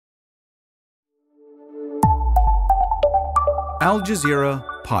Al Jazeera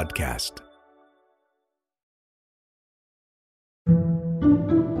Podcast.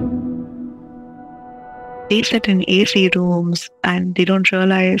 They sit in AC rooms and they don't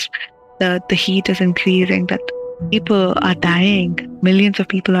realize that the heat is increasing, that people are dying. Millions of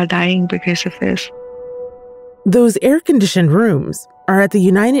people are dying because of this. Those air-conditioned rooms are at the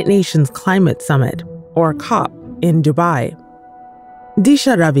United Nations Climate Summit, or COP, in Dubai.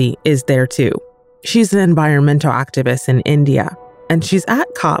 Disha Ravi is there too. She's an environmental activist in India, and she's at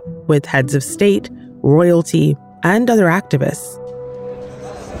COP with heads of state, royalty, and other activists.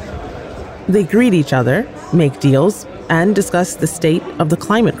 They greet each other, make deals, and discuss the state of the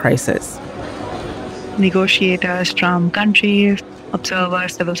climate crisis. Negotiators from countries,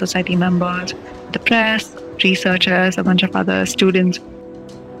 observers, civil society members, the press, researchers, a bunch of other students.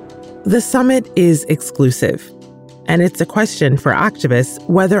 The summit is exclusive, and it's a question for activists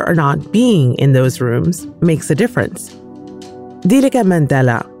whether or not being in those rooms makes a difference. Dilika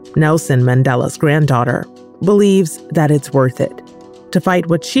Mandela, Nelson Mandela's granddaughter, believes that it's worth it to fight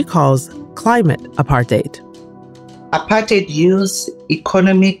what she calls climate apartheid. Apartheid used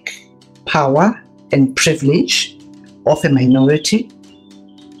economic power and privilege of a minority,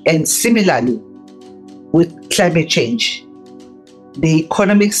 and similarly with climate change. The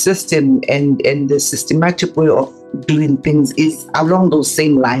economic system and the systematic way of doing things is along those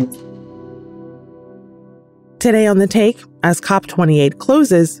same lines. Today on The Take, as COP28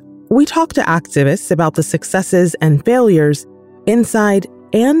 closes, we talk to activists about the successes and failures inside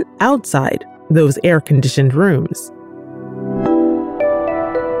and outside those air-conditioned rooms.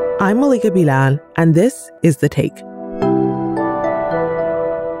 I'm Malika Bilal, and this is The Take.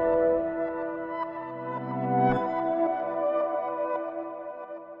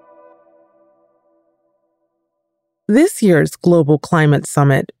 This year's Global Climate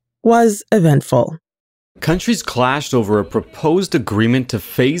Summit was eventful. Countries clashed over a proposed agreement to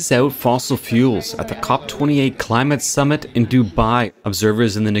phase out fossil fuels at the COP28 Climate Summit in Dubai.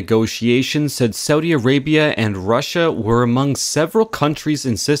 Observers in the negotiations said Saudi Arabia and Russia were among several countries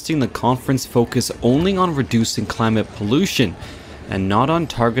insisting the conference focus only on reducing climate pollution and not on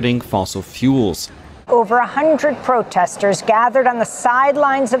targeting fossil fuels. Over 100 protesters gathered on the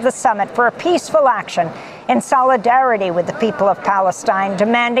sidelines of the summit for a peaceful action in solidarity with the people of Palestine,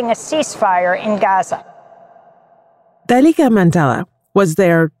 demanding a ceasefire in Gaza. Dilika Mandela was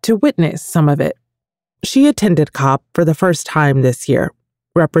there to witness some of it. She attended COP for the first time this year,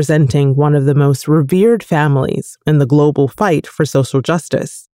 representing one of the most revered families in the global fight for social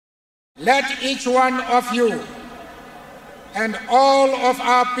justice. Let each one of you and all of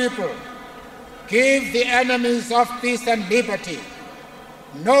our people give the enemies of peace and liberty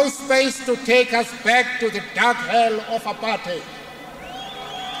no space to take us back to the dark hell of apartheid.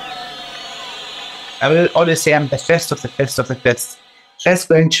 I will always say I'm the first of the first of the first. First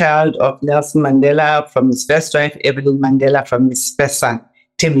grandchild of Nelson Mandela from his first wife, Evelyn Mandela, from his first son,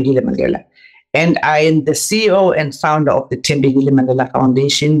 Thembekile Mandela. And I am the CEO and founder of the Thembekile Mandela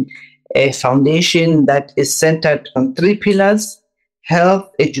Foundation, a foundation that is centered on three pillars: health,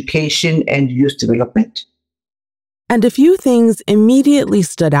 education, and youth development. And a few things immediately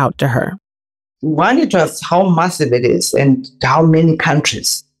stood out to her. One, it was how massive it is and how many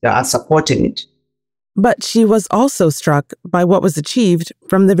countries are supporting it. But she was also struck by what was achieved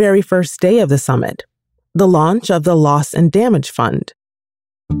from the very first day of the summit, the launch of the Loss and Damage Fund.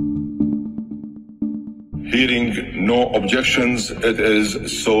 Hearing no objections, it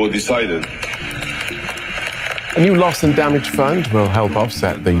is so decided. A new loss and damage fund will help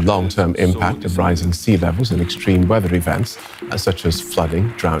offset the long-term impact of rising sea levels and extreme weather events, such as flooding,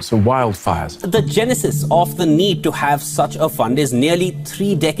 droughts, and wildfires. The genesis of the need to have such a fund is nearly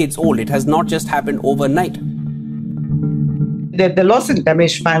 3 decades old. It has not just happened overnight. The Loss and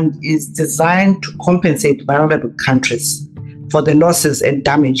Damage Fund is designed to compensate vulnerable countries for the losses and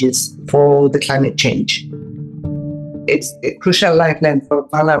damages for the climate change. It's a crucial lifeline for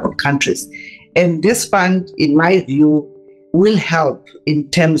vulnerable countries. And this fund, in my view, will help in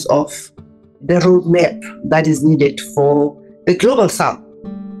terms of the roadmap that is needed for the global south,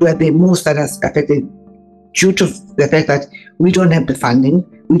 where the most that is affected due to the fact that we don't have the funding,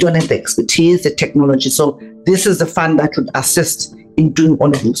 we don't have the expertise, the technology. So this is the fund that would assist in doing all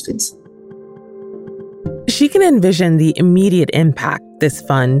of those things. She can envision the immediate impact this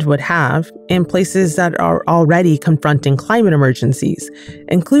fund would have in places that are already confronting climate emergencies,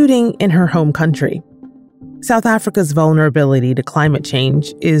 including in her home country. South Africa's vulnerability to climate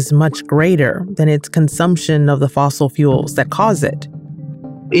change is much greater than its consumption of the fossil fuels that cause it.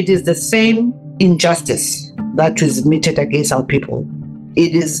 It is the same injustice that is meted against our people.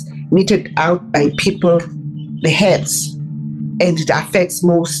 It is meted out by people, the heads, and it affects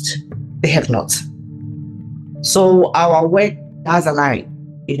most the have-nots. So our work does align,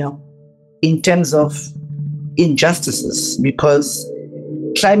 in terms of injustices, because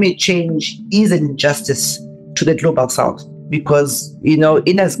climate change is an injustice to the global south. Because,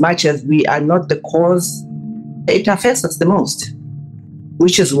 in as much as we are not the cause, it affects us the most,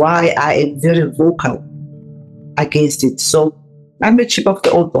 which is why I am very vocal against it. So I'm a chip of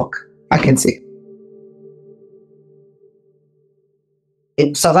the old block, I can say.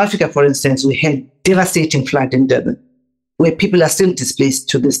 In South Africa, for instance, we had devastating flood in Durban, where people are still displaced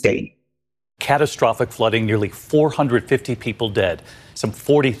to this day. Catastrophic flooding, nearly 450 people dead, some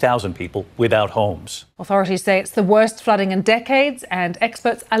 40,000 people without homes. Authorities say it's the worst flooding in decades, and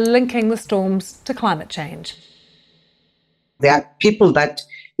experts are linking the storms to climate change. There are people that,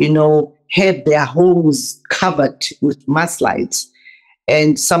 had their homes covered with mudslides,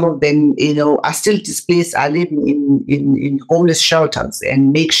 and some of them, are still displaced, are living in homeless shelters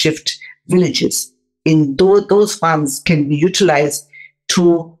and makeshift villages. In those funds can be utilized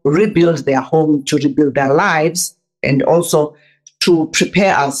to rebuild their home, to rebuild their lives, and also to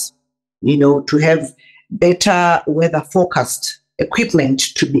prepare us, to have better weather forecast equipment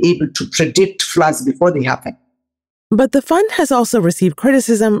to be able to predict floods before they happen. But the fund has also received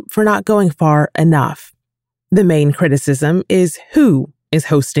criticism for not going far enough. The main criticism is who is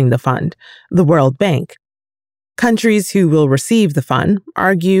hosting the fund, the World Bank. Countries who will receive the fund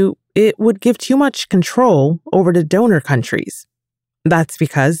argue it would give too much control over the donor countries. That's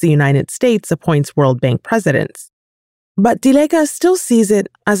because the United States appoints World Bank presidents. But Dileka still sees it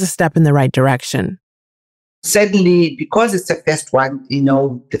as a step in the right direction. Certainly, because it's the first one,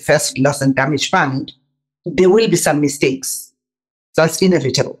 the first loss and damage fund, there will be some mistakes. That's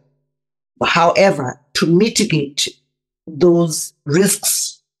inevitable. However, to mitigate those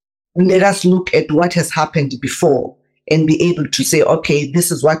risks, let us look at what has happened before and be able to say, okay,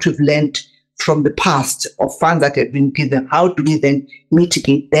 this is what we've learned from the past of funds that have been given. How do we then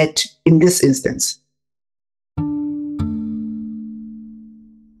mitigate that in this instance?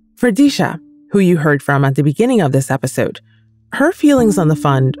 For Disha, who you heard from at the beginning of this episode, her feelings on the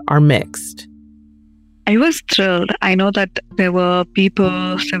fund are mixed. I was thrilled. I know that there were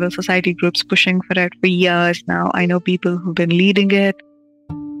people, civil society groups pushing for it for years now. I know people who've been leading it.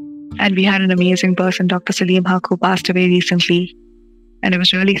 And we had an amazing person, Dr. Salim Haq, who passed away recently. And it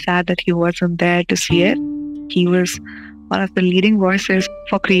was really sad that he wasn't there to see it. He was one of the leading voices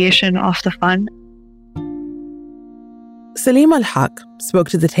for creation of the fund. Salim al-Haq spoke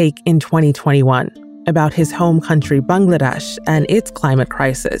to The Take in 2021 about his home country, Bangladesh, and its climate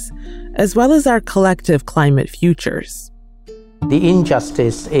crisis, as well as our collective climate futures. The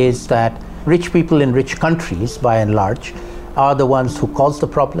injustice is that rich people in rich countries, by and large, are the ones who cause the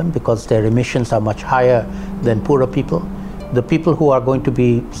problem because their emissions are much higher than poorer people. The people who are going to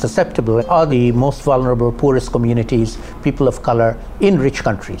be susceptible are the most vulnerable, poorest communities, people of color in rich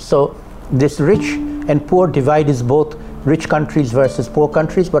countries. So this rich and poor divide is both rich countries versus poor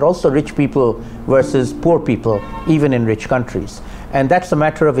countries, but also rich people versus poor people, even in rich countries. And that's a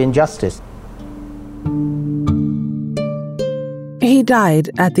matter of injustice. He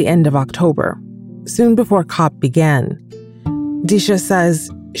died at the end of October, soon before COP began. Disha says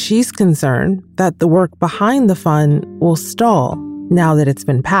she's concerned that the work behind the fund will stall now that it's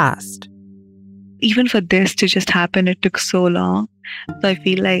been passed. Even for this to just happen, it took so long. So I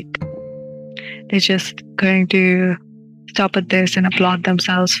feel like they're just going to stop at this and applaud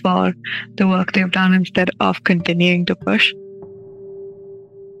themselves for the work they've done instead of continuing to push.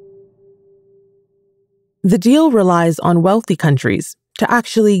 The deal relies on wealthy countries to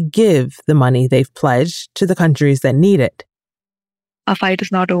actually give the money they've pledged to the countries that need it. Our fight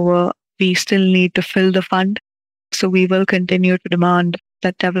is not over. We still need to fill the fund. So we will continue to demand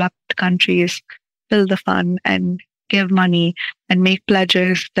that developed countries fill the fund and give money and make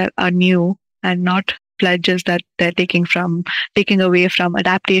pledges that are new and not pledges that they're taking away from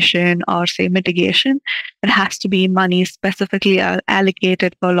adaptation or, say, mitigation. It has to be money specifically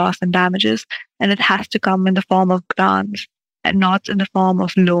allocated for loss and damages, and it has to come in the form of grants and not in the form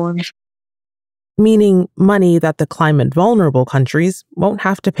of loans. Meaning money that the climate vulnerable countries won't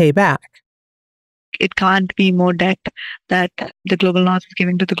have to pay back. It can't be more debt that the global north is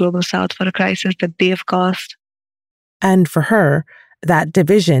giving to the global south for a crisis that they've caused. And for her, that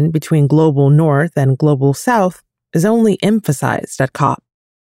division between global north and global south is only emphasized at COP.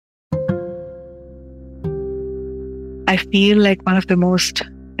 I feel like one of the most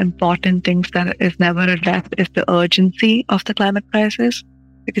important things that is never addressed is the urgency of the climate crisis.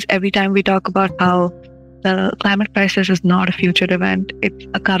 Because every time we talk about how the climate crisis is not a future event, it's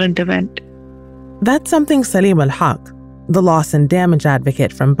a current event. That's something Salim al-Haq, the loss and damage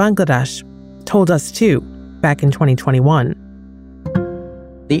advocate from Bangladesh, told us too back in 2021.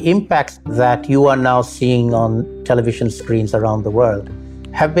 The impacts that you are now seeing on television screens around the world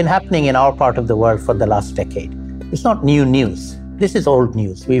have been happening in our part of the world for the last decade. It's not new news. This is old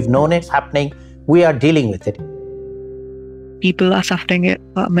news. We've known it's happening. We are dealing with it. People are suffering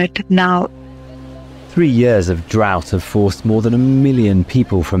from it now. 3 years of drought have forced more than 1 million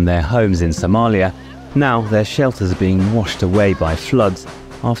people from their homes in Somalia. Now their shelters are being washed away by floods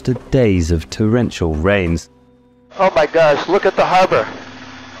after days of torrential rains. Oh my gosh, look at the harbor.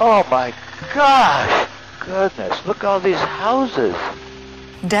 Oh my gosh. Goodness, look at all these houses.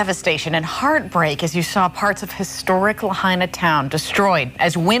 Devastation and heartbreak as you saw parts of historic Lahaina town destroyed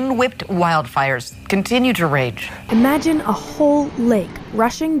as wind-whipped wildfires continue to rage. Imagine a whole lake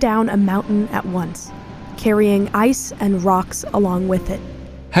rushing down a mountain at once, carrying ice and rocks along with it.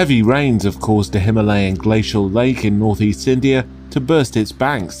 Heavy rains have caused a Himalayan glacial lake in northeast India to burst its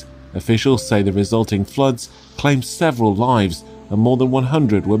banks. Officials say the resulting floods claimed several lives and more than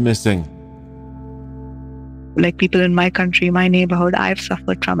 100 were missing. Like people in my country, my neighborhood, I've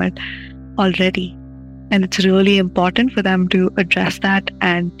suffered from it already. And it's really important for them to address that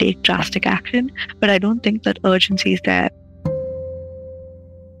and take drastic action. But I don't think that urgency is there.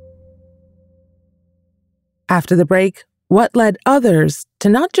 After the break, what led others to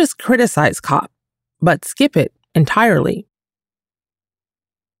not just criticize COP, but skip it entirely?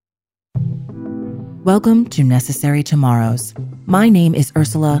 Welcome to Necessary Tomorrows. My name is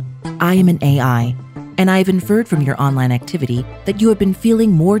Ursula. I am an AI, and I have inferred from your online activity that you have been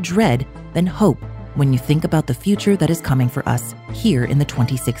feeling more dread than hope when you think about the future that is coming for us here in the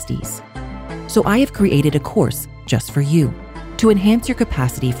 2060s. So I have created a course just for you to enhance your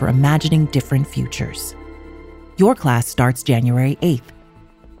capacity for imagining different futures. Your class starts January 8th.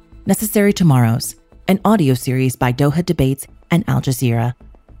 Necessary Tomorrows, an audio series by Doha Debates and Al Jazeera.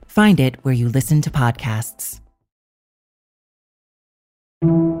 Find it where you listen to podcasts.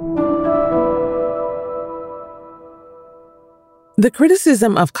 The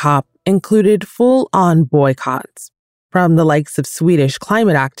criticism of COP included full-on boycotts from the likes of Swedish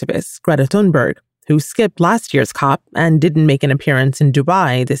climate activist Greta Thunberg, who skipped last year's COP and didn't make an appearance in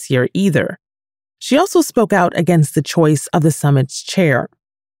Dubai this year either. She also spoke out against the choice of the summit's chair.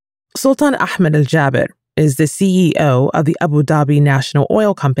 Sultan Ahmed Al-Jaber is the CEO of the Abu Dhabi National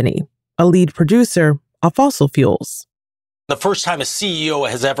Oil Company, a lead producer of fossil fuels. The first time a CEO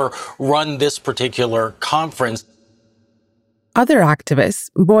has ever run this particular conference. Other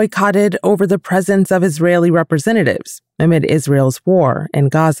activists boycotted over the presence of Israeli representatives amid Israel's war in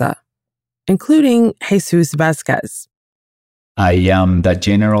Gaza, including Jesus Vázquez. I am the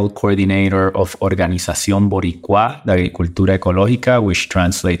General Coordinator of Organización Boricua de Agricultura Ecológica, which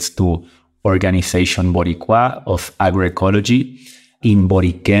translates to Organization Boricua of Agroecology in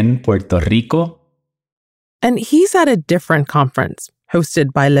Boriquén, Puerto Rico. And he's at a different conference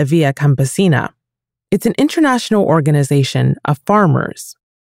hosted by La Via Campesina. It's an international organization of farmers.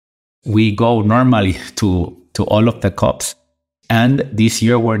 We go normally to all of the COPs. And this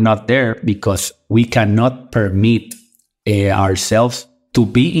year we're not there because we cannot permit ourselves to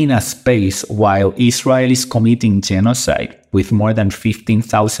be in a space while Israel is committing genocide with more than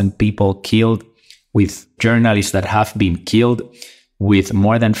 15,000 people killed, with journalists that have been killed, with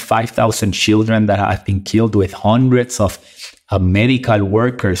more than 5,000 children that have been killed, with hundreds of medical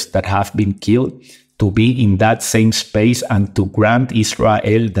workers that have been killed, to be in that same space and to grant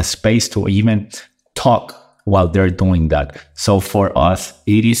Israel the space to even talk while they're doing that. So for us,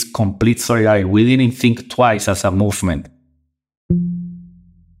 it is complete solidarity. We didn't think twice as a movement.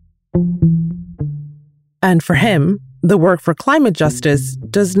 And for him, the work for climate justice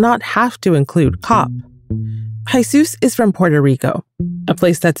does not have to include COP. Jesus is from Puerto Rico, a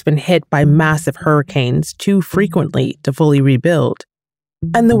place that's been hit by massive hurricanes too frequently to fully rebuild.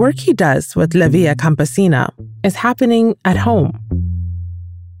 And the work he does with La Via Campesina is happening at home.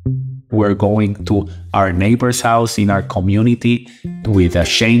 We're going to our neighbor's house in our community with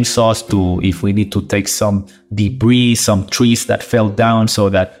chainsaws if we need to take some debris, some trees that fell down so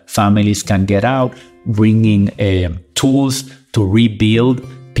that families can get out, bringing tools to rebuild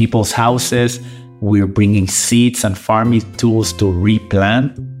people's houses. We're bringing seeds and farming tools to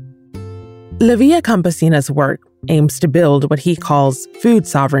replant. La Via Campesina's work aims to build what he calls food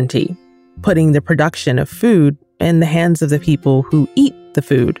sovereignty, putting the production of food in the hands of the people who eat the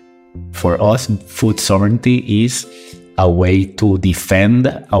food. For us, food sovereignty is a way to defend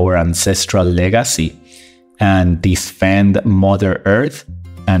our ancestral legacy and defend Mother Earth.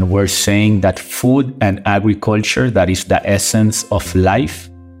 And we're saying that food and agriculture, that is the essence of life,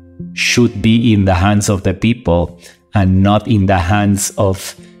 should be in the hands of the people and not in the hands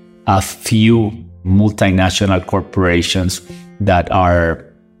of a few multinational corporations that are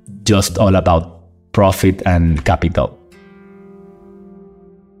just all about profit and capital.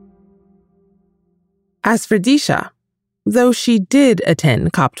 As for Disha, though she did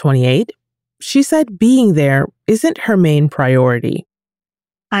attend COP28, she said being there isn't her main priority.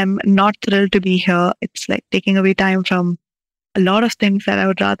 I'm not thrilled to be here. It's like taking away time from a lot of things that I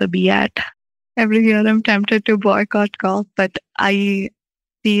would rather be at. Every year I'm tempted to boycott COP, but I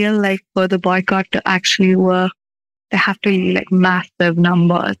feel like for the boycott to actually work, there have to be like massive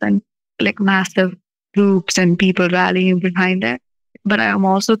numbers and like massive groups and people rallying behind it. But I am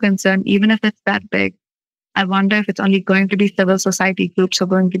also concerned, even if it's that big, I wonder if it's only going to be civil society groups who are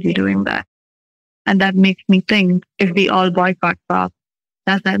going to be doing that. And that makes me think, if we all boycott COP,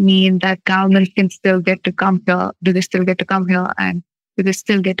 does that mean that governments can still get to come here? Do they still get to come here? And do they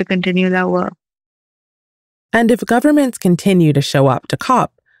still get to continue their work? And if governments continue to show up to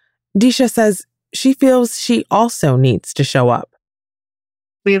COP, Disha says she feels she also needs to show up.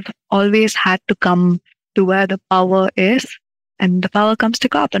 We've always had to come to where the power is, and the power comes to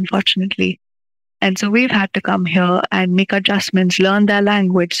COP, unfortunately. And so we've had to come here and make adjustments, learn their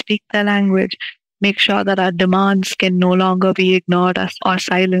language, speak their language, make sure that our demands can no longer be ignored or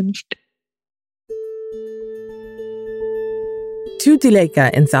silenced. To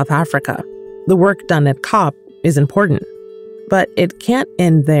Dileka in South Africa, the work done at COP is important, but it can't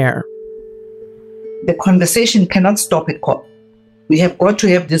end there. The conversation cannot stop at COP. We have got to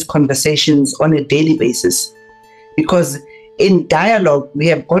have these conversations on a daily basis, because in dialogue, we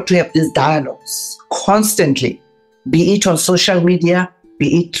have got to have these dialogues constantly, be it on social media,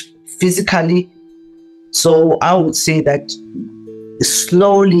 be it physically. So I would say that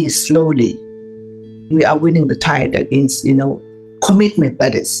slowly, we are winning the tide against, commitment,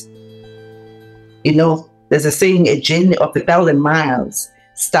 that is. There's a saying, a journey of 1,000 miles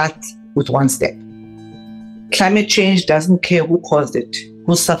starts with one step. Climate change doesn't care who caused it,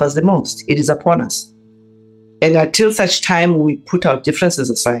 who suffers the most. It is upon us. And until such time we put our differences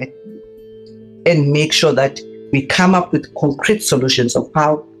aside and make sure that we come up with concrete solutions of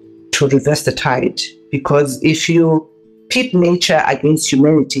how to reverse the tide. Because if you pit nature against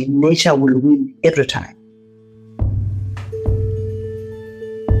humanity, nature will win every time.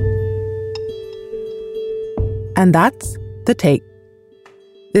 And that's The Take.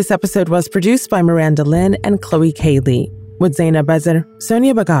 This episode was produced by Miranda Lynn and Chloe K. Lee, with Zainab Bazar,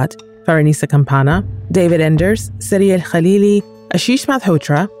 Sonia Bhagat, Faranisa Campana, David Enders, Siri Al-Khalili, Ashish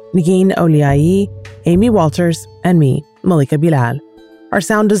Malhotra, Nagin Oliai, Amy Walters, and me, Malika Bilal. Our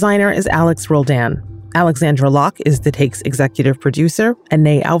sound designer is Alex Roldan. Alexandra Locke is The Take's executive producer, and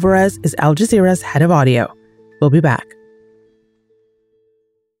Nay Alvarez is Al Jazeera's head of audio. We'll be back.